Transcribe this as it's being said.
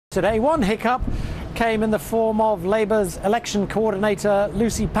Today, one hiccup came in the form of Labour's election coordinator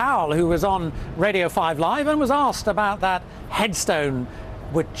Lucy Powell, who was on Radio 5 Live and was asked about that headstone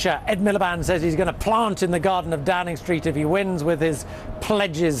which Ed Miliband says he's going to plant in the garden of Downing Street if he wins, with his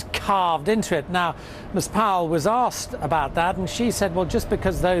pledges carved into it. Now, Ms Powell was asked about that, and she said, well, just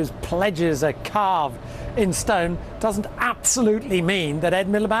because those pledges are carved in stone doesn't absolutely mean that Ed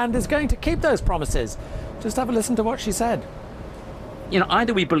Miliband is going to keep those promises. Just have a listen to what she said. You know,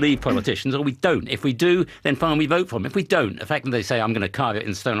 either we believe politicians or we don't. If we do, then fine, we vote for them. If we don't, effectively they say, I'm going to carve it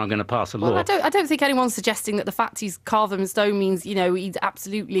in stone, I'm going to pass a law. Well, I don't think anyone's suggesting that the fact he's carved them in stone means, you know, he's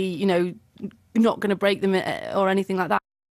absolutely, you know, not going to break them or anything like that.